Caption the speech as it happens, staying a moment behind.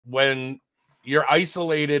when you're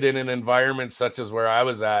isolated in an environment such as where I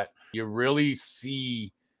was at, you really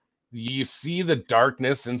see the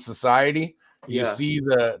darkness in society. You Yeah. see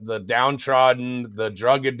the downtrodden, the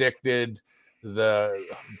drug addicted, the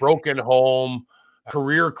broken home,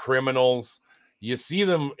 career criminals. You see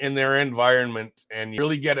them in their environment, and you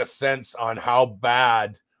really get a sense on how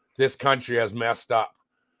bad this country has messed up.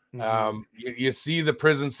 You see the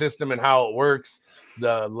prison system and how it works,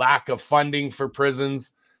 the lack of funding for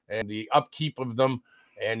prisons and the upkeep of them.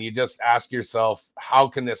 And you just ask yourself, how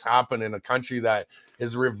can this happen in a country that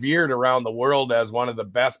is revered around the world as one of the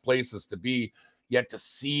best places to be, yet to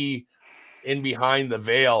see in behind the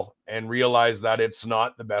veil and realize that it's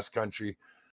not the best country?